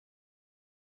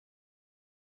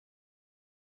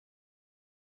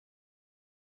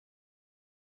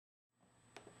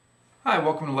Hi,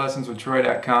 welcome to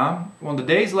lessonswithtroy.com. Well, in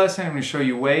today's lesson I'm going to show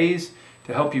you ways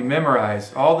to help you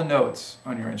memorize all the notes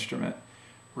on your instrument.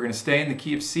 We're going to stay in the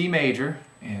key of C major,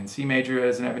 and C major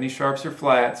doesn't have any sharps or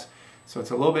flats, so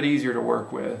it's a little bit easier to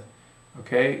work with.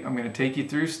 Okay, I'm going to take you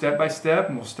through step by step,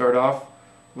 and we'll start off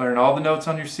learning all the notes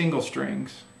on your single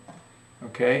strings.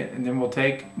 Okay, and then we'll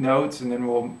take notes, and then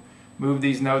we'll move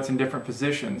these notes in different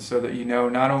positions so that you know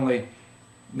not only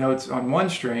notes on one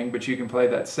string, but you can play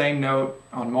that same note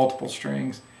on multiple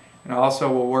strings. And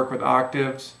also we'll work with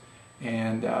octaves,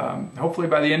 and hopefully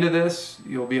by the end of this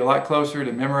you'll be a lot closer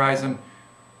to memorizing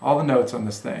all the notes on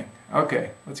this thing.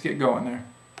 Okay, let's get going there.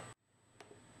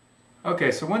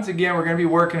 Okay, so once again we're going to be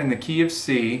working in the key of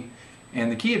C,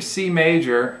 and the key of C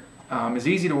major is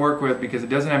easy to work with because it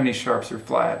doesn't have any sharps or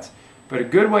flats. But a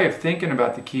good way of thinking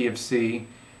about the key of C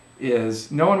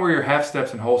is knowing where your half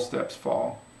steps and whole steps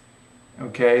fall.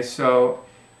 Okay, so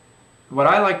what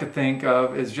I like to think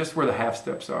of is just where the half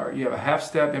steps are. You have a half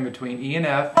step in between E and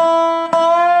F,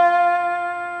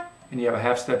 and you have a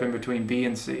half step in between B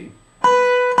and C.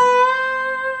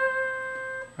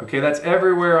 Okay, that's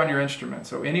everywhere on your instrument.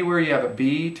 So anywhere you have a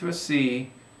B to a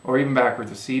C, or even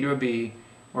backwards, a C to a B,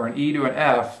 or an E to an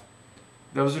F,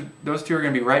 those two are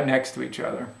going to be right next to each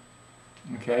other.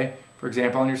 Okay, for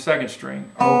example, on your second string,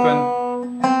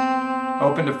 open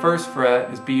to first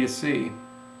fret is B to C.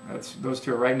 Those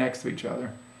two are right next to each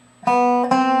other.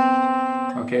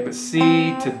 Okay, but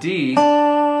C to D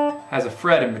has a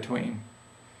fret in between.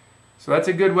 So that's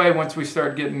a good way, once we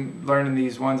start learning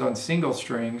these ones on single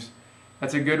strings,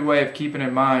 that's a good way of keeping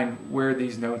in mind where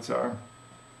these notes are.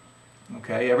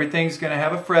 Okay, everything's going to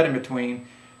have a fret in between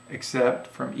except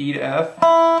from E to F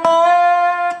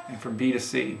and from B to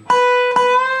C.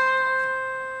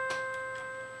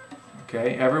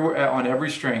 Okay, everywhere on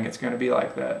every string it's going to be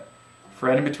like that.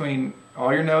 Fret in between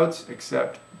all your notes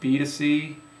except B to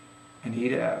C and E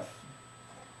to F.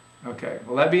 Okay,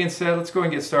 well that being said, let's go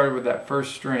and get started with that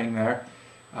first string there.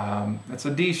 That's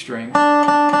a D string.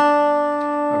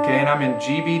 Okay, and I'm in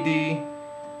G, B, D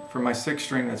for my sixth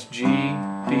string. That's G,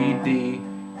 B, D,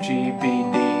 G, B,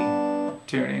 D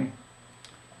tuning.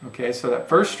 Okay, so that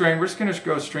first string, we're just going to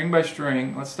go string by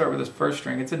string. Let's start with this first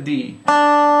string. It's a D.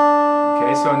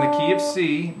 Okay, so in the key of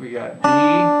C, we got D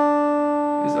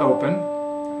is open.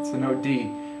 That's the note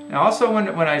D. Now also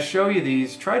when I show you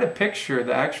these, try to picture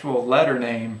the actual letter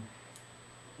name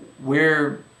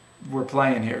where we're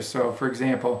playing here. So for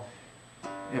example,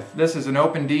 if this is an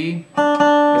open D,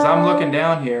 as I'm looking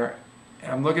down here,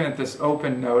 and I'm looking at this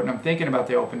open note, and I'm thinking about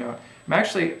the open note, I'm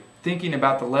actually thinking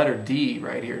about the letter D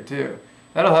right here too.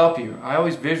 That'll help you. I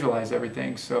always visualize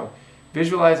everything, so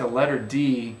visualize a letter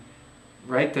D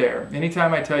right there.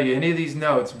 Anytime I tell you any of these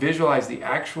notes, visualize the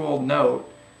actual note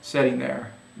sitting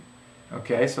there.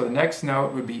 Okay, so the next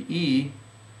note would be E.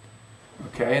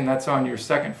 Okay, and that's on your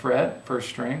second fret, first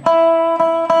string.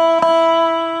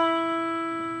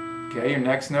 Okay, your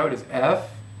next note is F,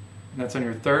 and that's on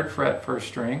your third fret, first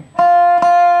string.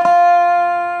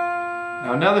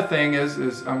 Now another thing is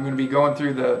I'm going to be going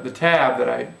through the tab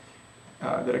that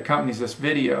accompanies this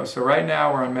video. So right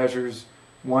now we're on measures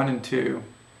 1 and 2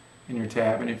 in your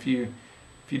tab, and if you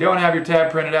don't have your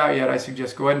tab printed out yet, I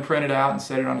suggest go ahead and print it out and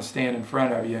set it on a stand in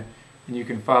front of you, and you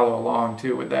can follow along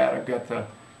too with that. I've got the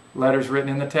letters written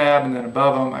in the tab, and then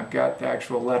above them I've got the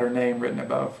actual letter name written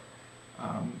above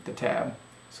the tab.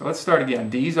 So let's start again.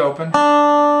 D's open,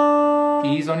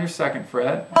 E's on your second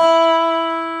fret,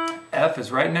 F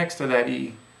is right next to that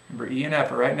E. Remember, E and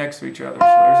F are right next to each other, so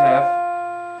there's F.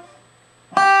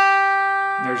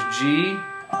 There's G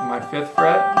on my fifth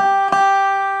fret.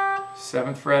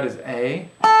 Seventh fret is A.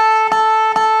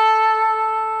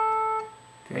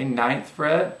 Okay, ninth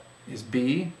fret is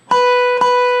B.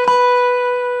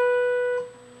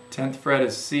 10th fret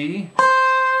is C.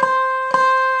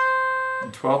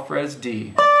 And 12th fret is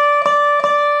D.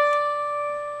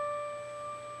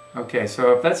 Okay,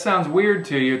 so if that sounds weird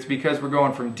to you, it's because we're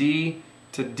going from D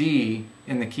to D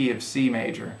in the key of C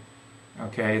major.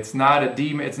 Okay, it's not a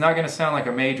D. It's not going to sound like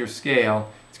a major scale.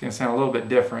 It's going to sound a little bit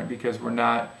different because we're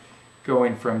not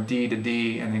going from D to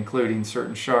D and including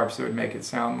certain sharps that would make it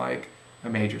sound like a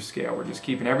major scale. We're just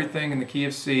keeping everything in the key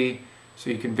of C so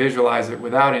you can visualize it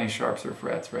without any sharps or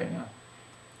frets right now.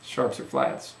 Sharps or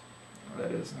flats,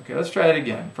 that is. Okay, let's try it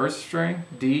again. First string,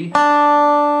 D,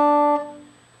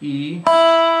 E,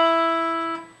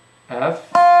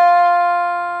 F,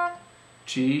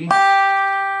 G,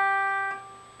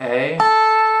 A,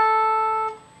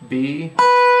 B,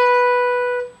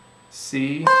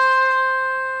 C,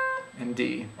 and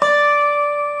D.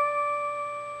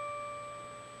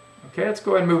 Okay, let's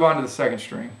go ahead and move on to the second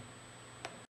string.